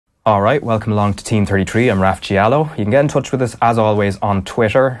All right, welcome along to Team 33. I'm Raf Diallo. You can get in touch with us, as always, on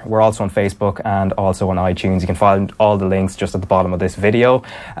Twitter. We're also on Facebook and also on iTunes. You can find all the links just at the bottom of this video.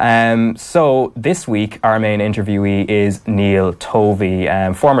 So this week, our main interviewee is Neil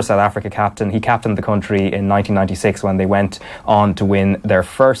Tovey, former South Africa captain. He captained the country in 1996 when they went on to win their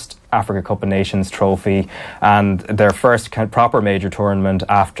first Africa Cup of Nations trophy and their first proper major tournament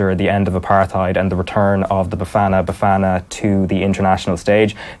after the end of apartheid and the return of the Bafana to the international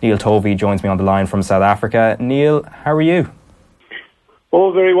stage. Neil Tovey joins me on the line from South Africa. Neil, how are you?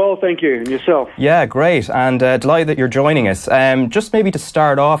 All very well, thank you. And yourself? Yeah, great. And delighted that you're joining us. Just maybe to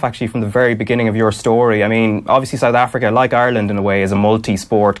start off, actually, from the very beginning of your story. I mean, obviously South Africa, like Ireland in a way, is a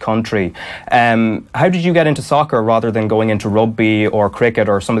multi-sport country. How did you get into soccer rather than going into rugby or cricket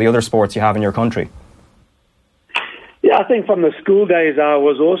or some of the other sports you have in your country? Yeah, I think from the school days I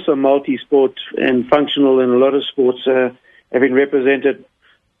was also multi-sport and functional in a lot of sports, having represented,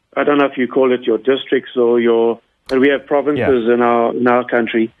 I don't know if you call it your districts or your... And we have provinces in our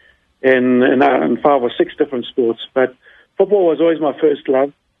country, in 5 or 6 different sports. But football was always my first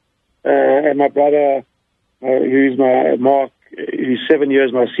love. And my brother, who's 7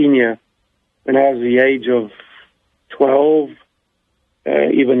 years my senior, when I was the age of 12,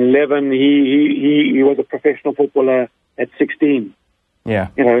 even 11, he was a professional footballer at 16. Yeah.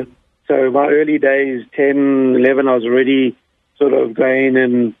 You know, so my early days, 10, 11, I was already sort of going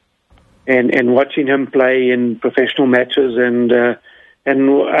and watching him play in professional matches, and I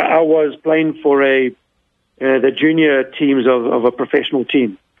was playing for the junior teams of a professional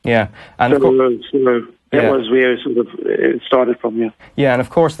team. Yeah, and so that was where it started from. Yeah. Yeah, and of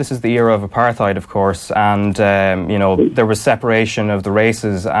course this is the era of apartheid, of course, and there was separation of the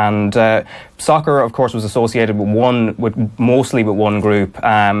races, and soccer, of course, was associated mostly with one group.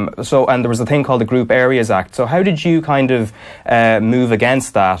 And there was a thing called the Group Areas Act. So how did you kind of move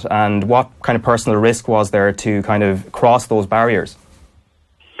against that, and what kind of personal risk was there to kind of cross those barriers?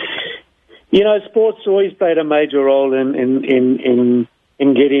 You know, sports always played a major role in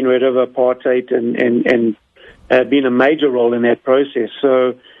getting rid of apartheid and being a major role in that process.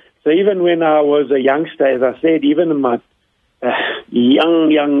 So even when I was a youngster, as I said, even in my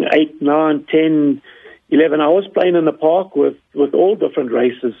young 8, 9, 10, 11, I was playing in the park with all different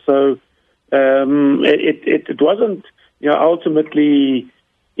races. So it wasn't, ultimately,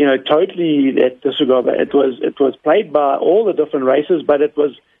 totally that disregard. It was played by all the different races, but it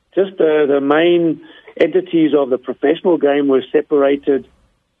was just the main entities of the professional game were separated,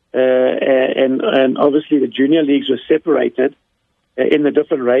 and obviously the junior leagues were separated in the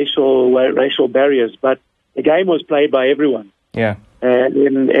different racial barriers. But the game was played by everyone. Yeah.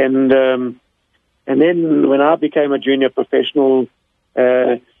 And then when I became a junior professional,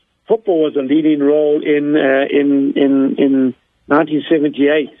 football was a leading role in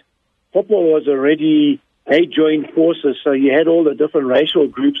 1978. Football was already, they joined forces. So you had all the different racial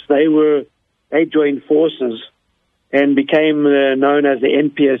groups. They joined forces and became known as the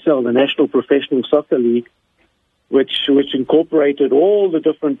NPSL, the National Professional Soccer League, which incorporated all the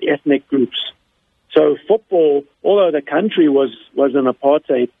different ethnic groups. So football, although the country was an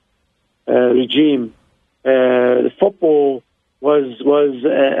apartheid regime, football was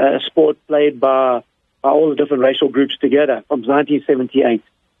a sport played by all the different racial groups together from 1978.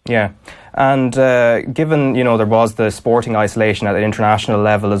 Yeah, and given, there was the sporting isolation at the international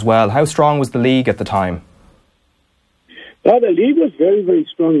level as well, how strong was the league at the time? Well, the league was very, very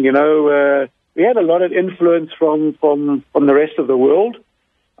strong. We had a lot of influence from the rest of the world.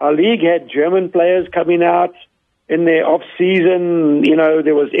 Our league had German players coming out in their off-season.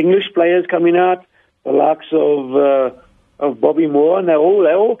 There was English players coming out, the likes of Bobby Moore, and they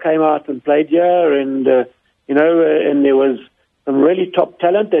all came out and played here. And and there was some really top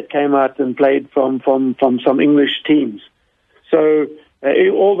talent that came out and played from some English teams. So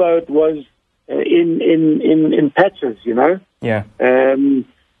although it was in patches, Yeah.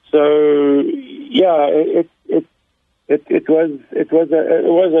 So yeah, it was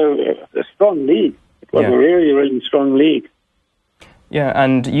a strong league. It was a really, really strong league. Yeah,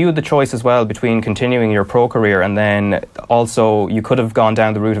 and you had the choice as well between continuing your pro career and then also you could have gone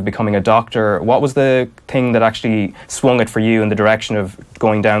down the route of becoming a doctor. What was the thing that actually swung it for you in the direction of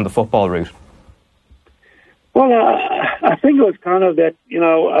going down the football route? Well, I think it was kind of that,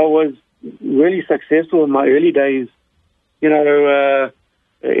 I was really successful in my early days, in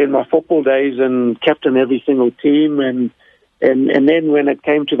my football days, and captain every single team. And then when it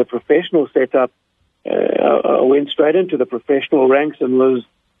came to the professional setup, I went straight into the professional ranks and was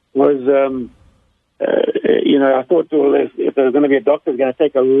I thought, well, if there was going to be a doctor, it's going to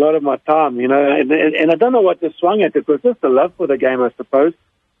take a lot of my time, and I don't know what this swung at. It was just a love for the game, I suppose.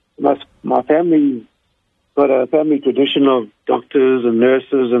 my family got a family tradition of doctors and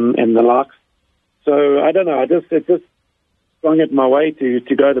nurses and the likes. So I don't know. It just swung it my way to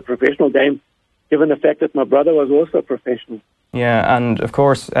go the professional game, given the fact that my brother was also a professional. Yeah, and of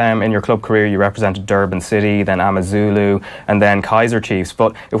course, in your club career, you represented Durban City, then Amazulu, and then Kaizer Chiefs.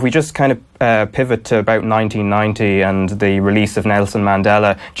 But if we just kind of pivot to about 1990 and the release of Nelson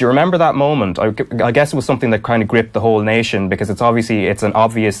Mandela, do you remember that moment? I guess it was something that kind of gripped the whole nation, because it's an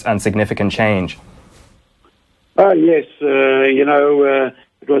obvious and significant change. Oh, yes.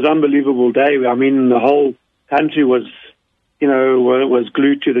 It was an unbelievable day. I mean, the whole country was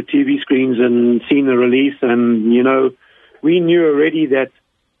glued to the TV screens and seen the release. And, we knew already that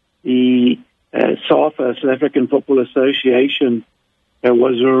the SAFA, South African Football Association,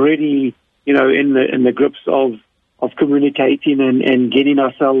 was already, in the grips of communicating and getting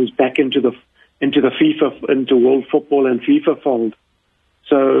ourselves back into the FIFA, into world football and FIFA fold.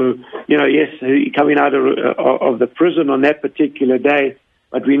 So, yes, coming out of the prison on that particular day,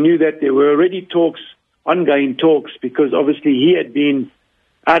 but we knew that there were already ongoing talks, because obviously he had been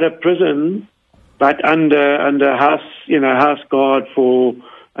out of prison, but under house guard for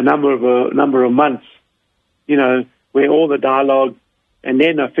a number of months, where all the dialogue and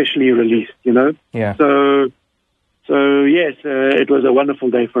then officially released, Yeah. So yes, it was a wonderful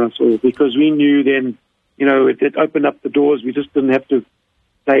day for us all, because we knew then, it opened up the doors. We just didn't have to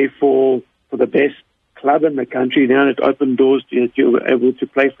play for the best club in the country. Now it opened doors to you were able to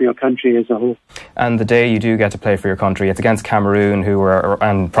play for your country as a whole. And the day you do get to play for your country, it's against Cameroon, who were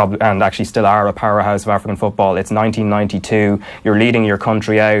and actually still are a powerhouse of African football. It's 1992. You're leading your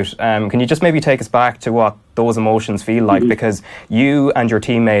country out. Can you just maybe take us back to what those emotions feel like? Mm-hmm. Because you and your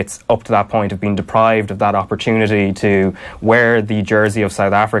teammates up to that point have been deprived of that opportunity to wear the jersey of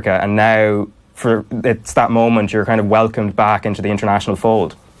South Africa, and now it's that moment you're kind of welcomed back into the international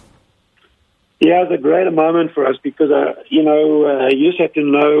fold. Yeah, it was a great moment for us, because, you just have to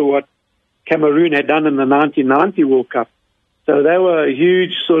know what Cameroon had done in the 1990 World Cup. So they were a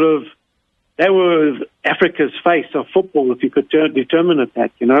huge they were Africa's face of football, if you could determine it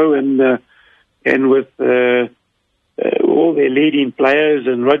that, and with all their leading players,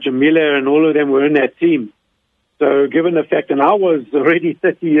 and Roger Miller and all of them were in that team. So given the fact, and I was already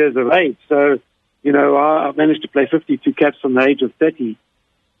 30 years of age, so, I managed to play 52 caps from the age of 30.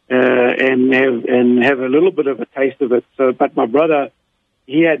 And have a little bit of a taste of it. So, but my brother,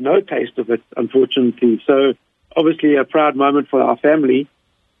 he had no taste of it, unfortunately. So, obviously, a proud moment for our family,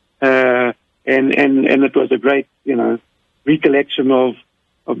 and it was a great, recollection of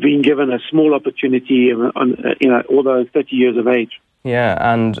being given a small opportunity, although 30 years of age. Yeah,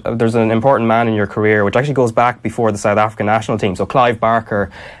 and there's an important man in your career, which actually goes back before the South African national team. So Clive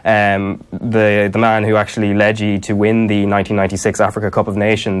Barker, the man who actually led you to win the 1996 Africa Cup of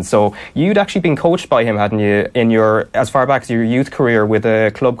Nations. So you'd actually been coached by him, hadn't you, in your as far back as your youth career with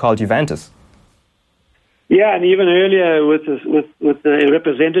a club called Juventus? Yeah, and even earlier with the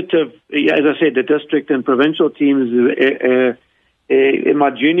representative, as I said, the district and provincial teams in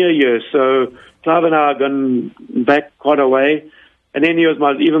my junior year. So Clive and I have gone back quite a way. And then he was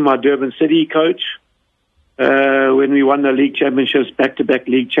my Durban City coach when we won the league championships, back-to-back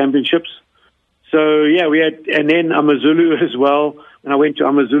league championships. So yeah, we had, and then Amazulu as well. And I went to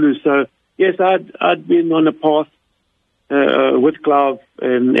Amazulu. So yes, I'd been on a path with Clive,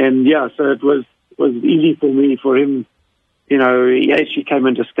 and yeah, so it was easy for him. He actually came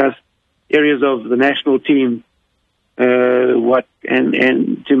and discussed areas of the national team,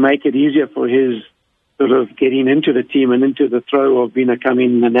 and to make it easier for his sort of getting into the team and into the throw of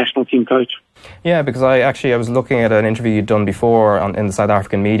becoming the national team coach. Yeah, because I was looking at an interview you'd done before in the South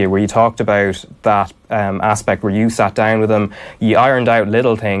African media where you talked about that aspect where you sat down with him, you ironed out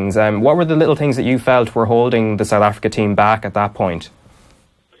little things. What were the little things that you felt were holding the South Africa team back at that point?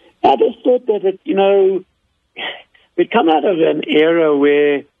 I just thought that, we'd come out of an era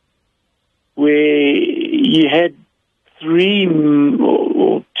where you had three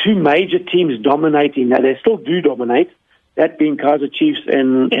or two major teams dominating. Now, they still do dominate, that being Kaizer Chiefs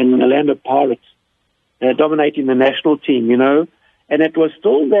and Orlando Pirates, dominating the national team, And it was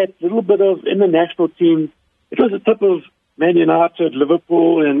still that little bit of, in the national team, it was a type of Man United,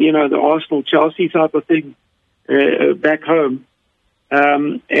 Liverpool, and, the Arsenal, Chelsea type of thing back home.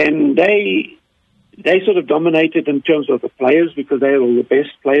 And they sort of dominated in terms of the players because they were the best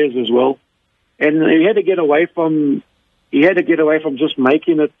players as well. And you had to get away from just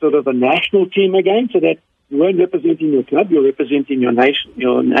making it sort of a national team again, so that you weren't representing your club, you're representing your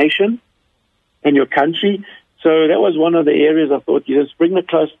nation and your country. So that was one of the areas I thought, you just bring the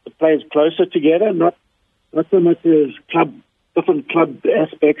players closer together, not so much as club different club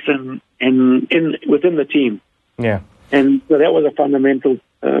aspects and within the team. Yeah. And so that was a fundamental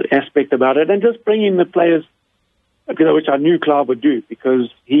aspect about it. And just bringing the players, which I knew Clive would do, because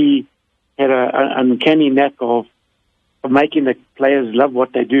he had an uncanny knack of making the players love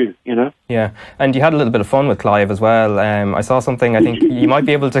what they do, Yeah, and you had a little bit of fun with Clive as well. I saw something, I think you might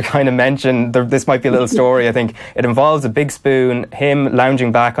be able to kind of mention, this might be a little story, I think. It involves a big spoon, him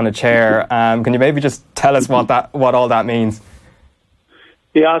lounging back on a chair. Can you maybe just tell us what all that means?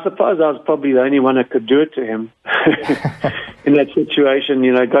 Yeah, I suppose I was probably the only one that could do it to him in that situation,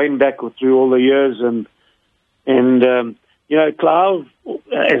 going back through all the years. And Clive,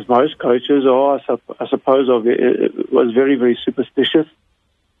 as most coaches are, I suppose, was very, very superstitious.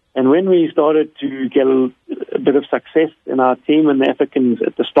 And when we started to get a bit of success in our team at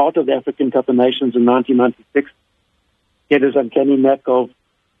the start of the African Cup of Nations in 1996, he had this uncanny knack of,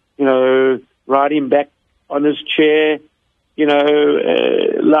 riding back on his chair,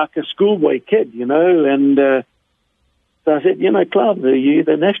 like a schoolboy kid, and so I said, Clive, you're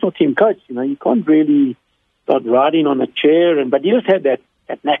the national team coach, you can't really start riding on a chair, but he just had that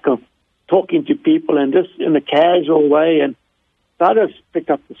knack of talking to people and just in a casual way, and so I just picked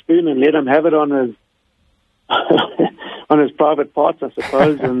up the spoon and let him have it on his on his private parts, I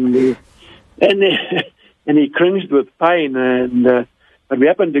suppose, and he cringed with pain, but we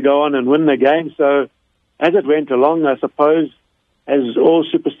happened to go on and win the game. So as it went along, I suppose, as all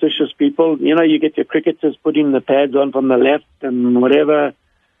superstitious people, you get your cricketers putting the pads on from the left and whatever,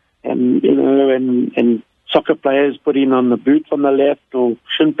 and and soccer players putting on the boot from the left or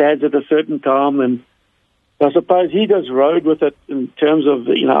shin pads at a certain time, and so I suppose he just rode with it in terms of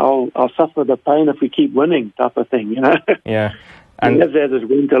I'll suffer the pain if we keep winning type of thing, Yeah, and as it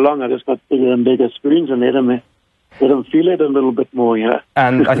went along, I just got bigger and bigger spoons and let him feel it a little bit more,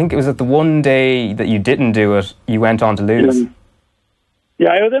 And I think it was at the one day that you didn't do it, you went on to lose.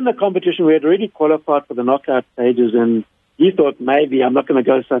 Yeah, within the competition, we had already qualified for the knockout stages, and he thought maybe I'm not going to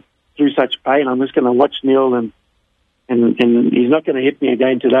go through such pain. I'm just going to watch Neil, and he's not going to hit me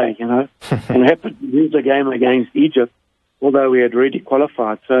again today, And happened to lose the game against Egypt, although we had already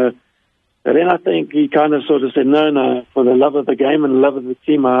qualified. So then I think he kind of sort of said, no, for the love of the game and the love of the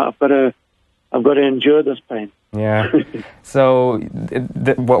team, I've got to endure this pain. Yeah. So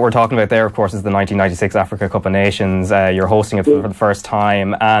what we're talking about there, of course, is the 1996 Africa Cup of Nations. You're hosting it for the first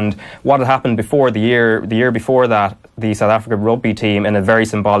time. And what had happened before the year before that, the South Africa rugby team, in a very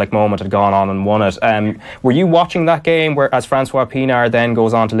symbolic moment, had gone on and won it. Were you watching that game as Francois Pienaar then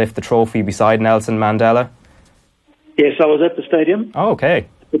goes on to lift the trophy beside Nelson Mandela? Yes, I was at the stadium. Oh, okay.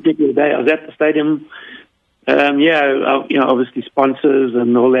 A particular day, I was at the stadium. Obviously sponsors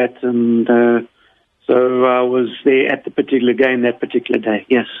and all that, and so I was there at the particular game that particular day.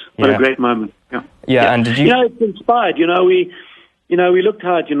 Yes, what a great moment. Yeah, and did you? It's inspired. We looked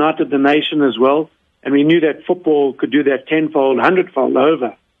how it united the nation as well, and we knew that football could do that tenfold, hundredfold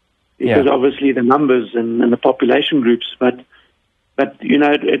over, because obviously the numbers and the population groups. But it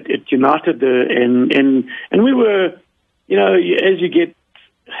united and we were, as you get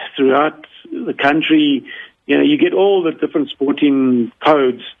throughout the country, you get all the different sporting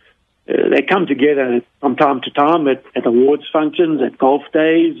codes. They come together from time to time at awards functions, at golf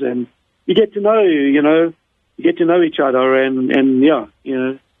days, and you get to know, each other, and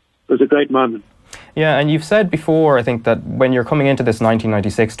it was a great moment. Yeah, and you've said before, I think, that when you're coming into this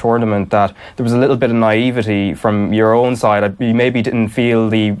 1996 tournament, that there was a little bit of naivety from your own side. You maybe didn't feel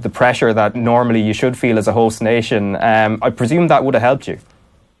the pressure that normally you should feel as a host nation. I presume that would have helped you.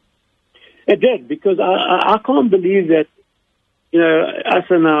 It did, because I can't believe that, us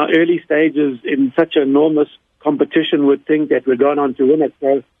in our early stages in such an enormous competition would think that we're going on to win it.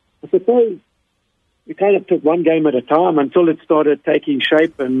 So I suppose we kind of took one game at a time until it started taking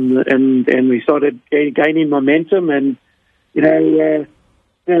shape and we started gaining momentum. And, I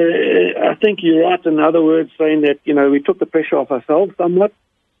think you're right, in other words, saying that, we took the pressure off ourselves somewhat.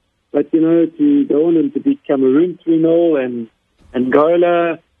 But, to go on and to beat Cameroon 3-0 and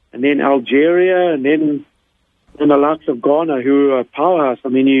Angola, and then Algeria, and then the likes of Ghana, who are a powerhouse. I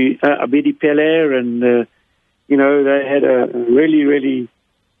mean, Abedi Pele, and, they had a really, really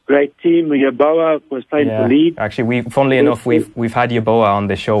great team. Yaboa was playing for lead. Actually, funnily enough, we've had Yaboa on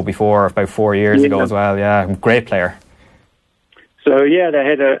this show before, about 4 years ago as well. Yeah, great player. So, they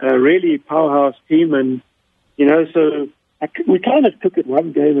had a really powerhouse team, and, so we kind of took it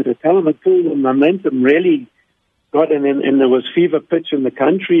one game at a time until the momentum really got, and there was fever pitch in the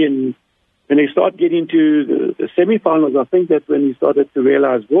country, and when they start getting to the semi-finals, I think that's when we started to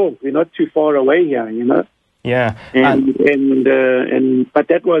realize, whoa, we're not too far away here, Yeah, but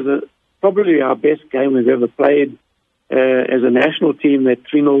that was probably our best game we've ever played as a national team that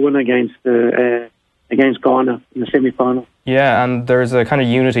 3-0 win against Ghana in the semi-final. Yeah, and there's a kind of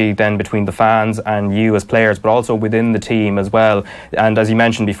unity then between the fans and you as players, but also within the team as well. And as you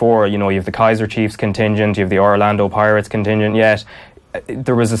mentioned before, you have the Kaiser Chiefs contingent, you have the Orlando Pirates contingent, yet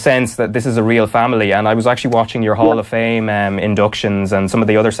there was a sense that this is a real family. And I was actually watching your Hall of Fame inductions and some of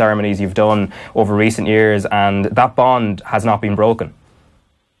the other ceremonies you've done over recent years, and that bond has not been broken.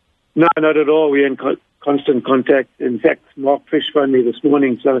 No, not at all. We're in constant contact. In fact, Mark Fish phoned me this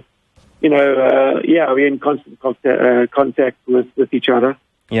morning, so we're in constant contact with each other.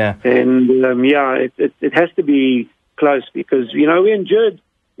 Yeah. And, it has to be close because, we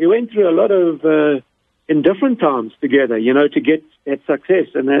went through a lot of in different times together, to get that success.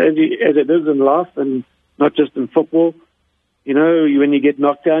 And as it is in life and not just in football, when you get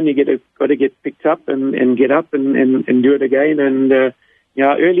knocked down, you got to get picked up and get up and do it again. And,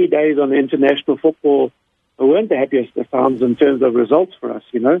 early days on international football weren't the happiest of times in terms of results for us,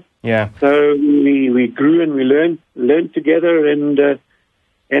 Yeah. So we grew and we learned together, and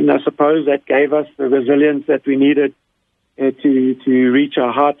I suppose that gave us the resilience that we needed to reach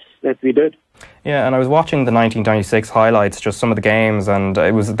our heights that we did. Yeah, and I was watching the 1996 highlights, just some of the games, and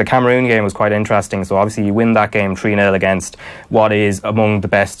the Cameroon game was quite interesting. So obviously you win that game 3-0 against what is among the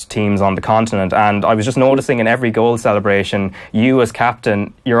best teams on the continent. And I was just noticing in every goal celebration, you as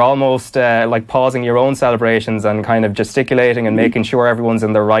captain, you're almost like pausing your own celebrations and kind of gesticulating and making sure everyone's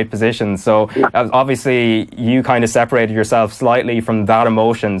in the right position. So obviously you kind of separated yourself slightly from that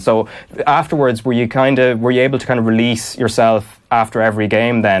emotion. So afterwards, were you able to kind of release yourself after every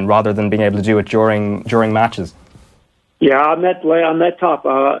game then, rather than being able to do it during matches? Yeah, I'm that way. I'm that type.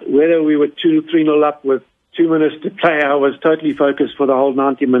 Whether we were 2-3-0 up with 2 minutes to play, I was totally focused for the whole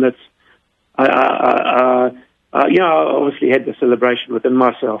 90 minutes. I obviously had the celebration within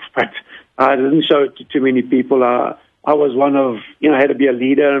myself, but I didn't show it to too many people. I was one of, had to be a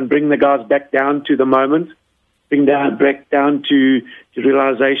leader and bring the guys back down to the moment, back down to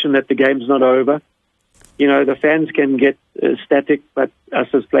realization that the game's not over. The fans can get static, but us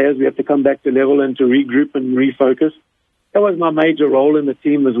as players, we have to come back to level and to regroup and refocus. That was my major role in the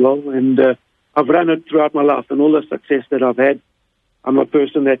team as well, and I've run it throughout my life, and all the success that I've had, I'm a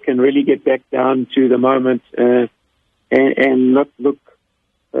person that can really get back down to the moment and not look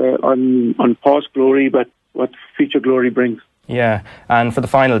on past glory, but what future glory brings. Yeah, and for the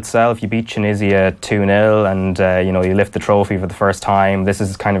final itself, you beat Tunisia 2-0, and you lift the trophy for the first time. This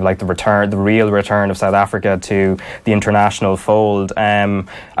is kind of like the real return of South Africa to the international fold. And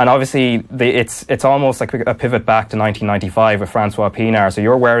obviously, it's almost like a pivot back to 1995 with Francois Pienaar. So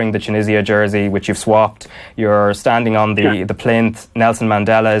you're wearing the Tunisia jersey, which you've swapped. You're standing on the plinth. Nelson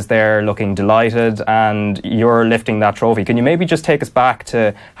Mandela is there, looking delighted, and you're lifting that trophy. Can you maybe just take us back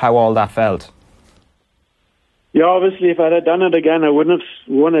to how all that felt? Yeah, obviously, if I'd have done it again, I wouldn't have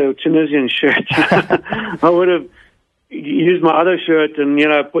worn a Tunisian shirt. I would have used my other shirt and,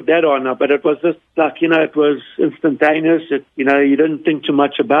 put that on. But it was just like, it was instantaneous. You didn't think too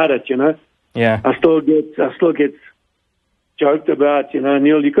much about it, Yeah. I still get joked about,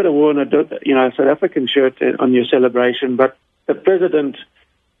 Neil, you could have worn a South African shirt on your celebration. But the president,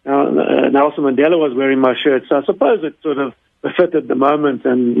 Nelson Mandela, was wearing my shirt. So I suppose it sort of befitted the moment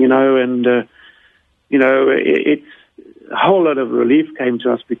it's a whole lot of relief came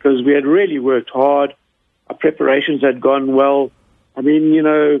to us because we had really worked hard. Our preparations had gone well. I mean,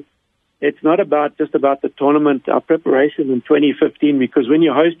 it's not just about the tournament. Our preparation in 2015, because when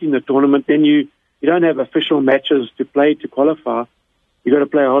you're hosting the tournament, then you don't have official matches to play to qualify. You got to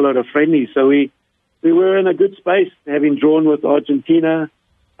play a whole lot of friendlies. So we were in a good space, having drawn with Argentina.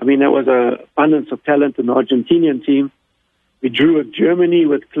 I mean, there was an abundance of talent in the Argentinian team. We drew with Germany,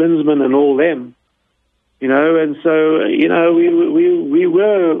 with Klinsmann and all them. And so, we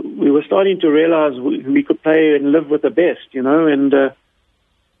were starting to realize we could play and live with the best, and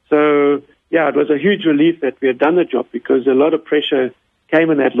so, it was a huge relief that we had done the job because a lot of pressure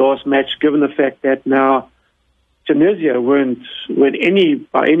came in that last match, given the fact that now Tunisia weren't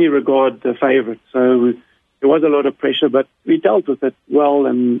by any regard the favourite. So there was a lot of pressure, but we dealt with it well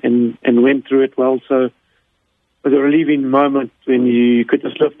and went through it well. So it was a relieving moment when you could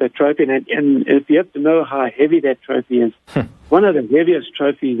just lift that trophy. And if you have to know how heavy that trophy is, one of the heaviest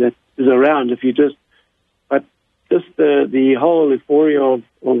trophies that is around, but just the whole euphoria of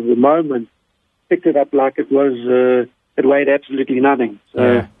the moment picked it up like it weighed absolutely nothing.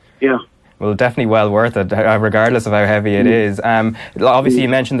 So, yeah. Well, definitely well worth it, regardless of how heavy it is. Obviously, you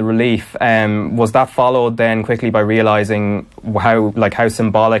mentioned the relief. Was that followed then quickly by realising how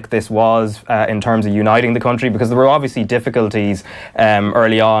symbolic this was in terms of uniting the country? Because there were obviously difficulties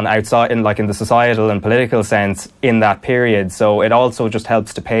early on outside, in the societal and political sense in that period. So it also just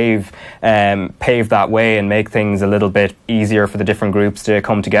helps to pave that way and make things a little bit easier for the different groups to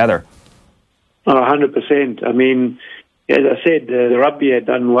come together. 100%. I mean, as I said, the rugby had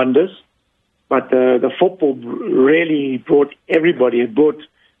done wonders. But the football really brought everybody. It brought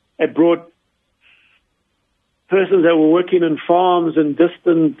persons that were working in farms and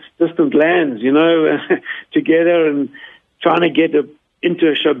distant lands, together and trying to get into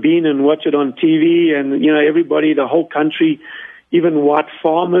a shebeen and watch it on TV. And, everybody, the whole country, even white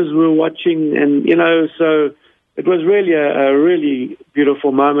farmers were watching. And, so it was really a really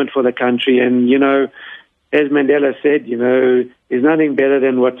beautiful moment for the country. And, as Mandela said, there's nothing better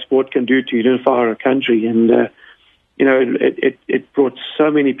than what sport can do to unify a country. And, it brought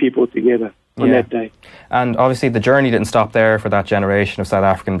so many people together on that day. And obviously the journey didn't stop there for that generation of South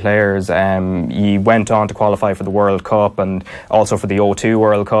African players. You went on to qualify for the World Cup and also for the '02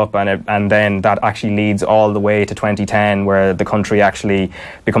 World Cup, and then that actually leads all the way to 2010, where the country actually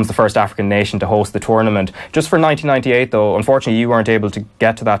becomes the first African nation to host the tournament. Just for 1998 though, unfortunately you weren't able to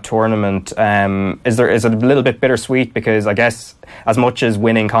get to that tournament. Is it a little bit bittersweet, because I guess as much as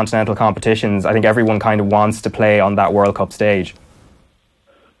winning continental competitions, I think everyone kind of wants to play on that World Cup stage?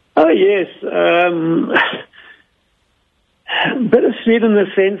 Oh, yes. Bittersweet in the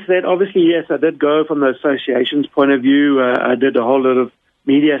sense that obviously, yes, I did go from the association's point of view. I did a whole lot of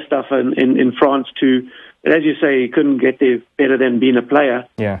media stuff in France too. But as you say, you couldn't get there better than being a player.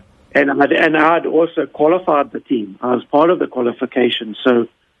 Yeah. And I'd also qualified the team. I was part of the qualification. So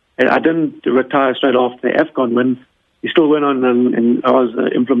I didn't retire straight after the AFCON win. We still went on and I was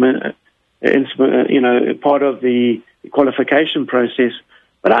part of the qualification process.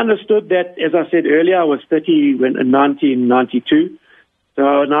 But I understood that, as I said earlier, I was 30 in 1992. So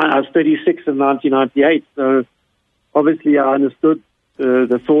I was 36 in 1998. So obviously I understood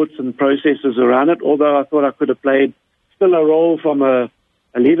the thoughts and processes around it, although I thought I could have played still a role from a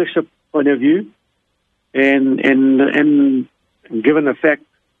leadership point of view. And given the fact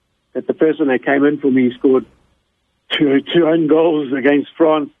that the person that came in for me scored two own goals against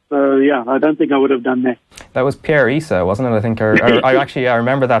France. So, yeah, I don't think I would have done that. That was Pierre Issa, wasn't it? I think. I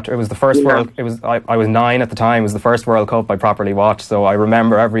remember that. It was the first World... It was. I was 9 at the time. It was the first World Cup I properly watched, so I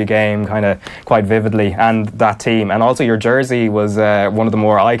remember every game kind of quite vividly, and that team. And also your jersey was one of the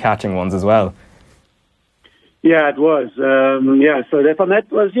more eye-catching ones as well. Yeah, it was. So from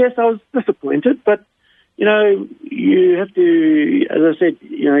that was, yes, I was disappointed, but you have to, as I said,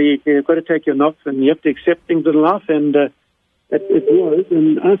 you've got to take your knocks and you have to accept things in life, and it was.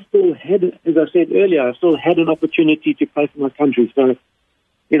 And I still had, as I said earlier, I still had an opportunity to play for my country. So,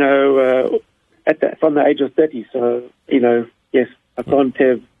 from the age of 30. So, yes, I can't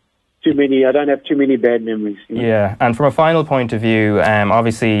have I don't have too many bad memories. Yeah, and from a final point of view,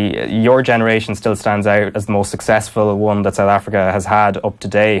 obviously your generation still stands out as the most successful one that South Africa has had up to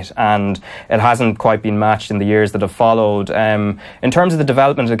date, and it hasn't quite been matched in the years that have followed. In terms of the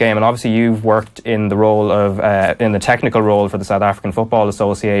development of the game, and obviously you've worked in the role of in the technical role for the South African Football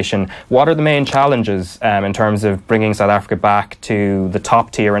Association. What are the main challenges in terms of bringing South Africa back to the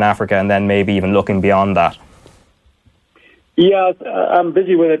top tier in Africa, and then maybe even looking beyond that? Yeah, I'm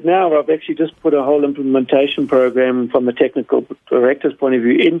busy with it now. I've actually just put a whole implementation program from the technical director's point of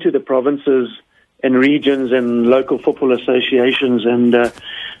view into the provinces and regions and local football associations. And,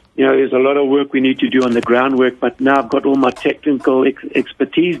 there's a lot of work we need to do on the groundwork. But now I've got all my technical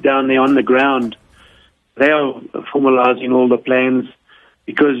expertise down there on the ground. They are formalizing all the plans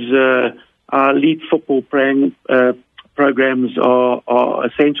because our elite football programs are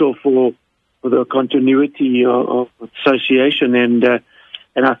essential for the continuity of association, and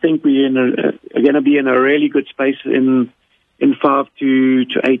I think we're going to be in a really good space in 5 to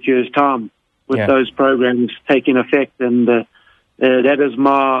 8 years' time with those programs taking effect, and that is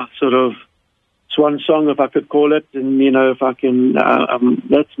my sort of swan song, if I could call it, and if I can,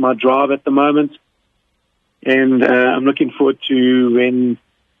 that's my drive at the moment, and I'm looking forward to when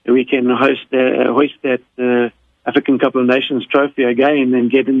we can hoist that African Cup of Nations trophy again and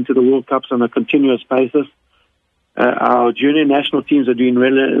get into the World Cups on a continuous basis. Our junior national teams are doing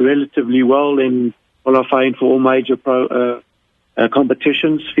relatively well in qualifying for all major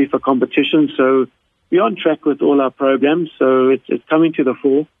competitions, FIFA competitions. So we're on track with all our programs. So it's coming to the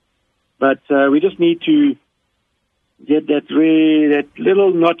fore. But we just need to get that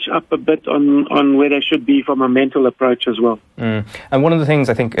little notch up a bit on where they should be from a mental approach as well. And one of the things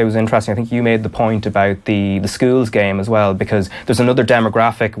I think it was interesting, I think you made the point about the schools game as well, because there's another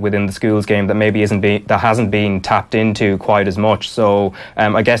demographic within the schools game that maybe hasn't been tapped into quite as much. So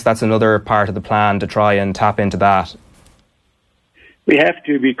I guess that's another part of the plan, to try and tap into that. We have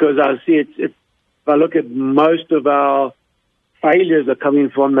to, because I see if I look at most of our failures are coming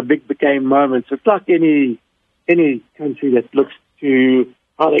from the big game moments. It's like any country that looks to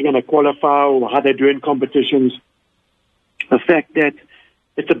how they're going to qualify or how they do in competitions. The fact that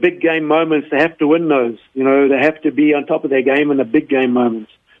it's the big game moments, they have to win those. You know, they have to be on top of their game in the big game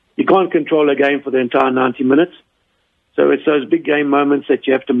moments. You can't control a game for the entire 90 minutes. So it's those big game moments that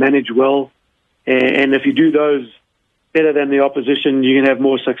you have to manage well. And if you do those better than the opposition, you can have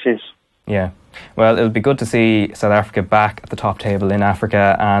more success. Yeah. Well, it'll be good to see South Africa back at the top table in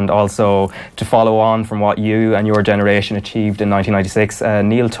Africa, and also to follow on from what you and your generation achieved in 1996.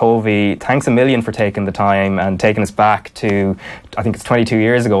 Neil Tovey, thanks a million for taking the time and taking us back to, I think it's 22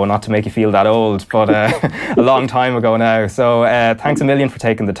 years ago, not to make you feel that old, but a long time ago now. So thanks a million for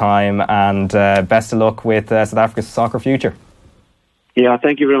taking the time, and best of luck with South Africa's soccer future. Yeah,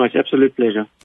 thank you very much. Absolute pleasure.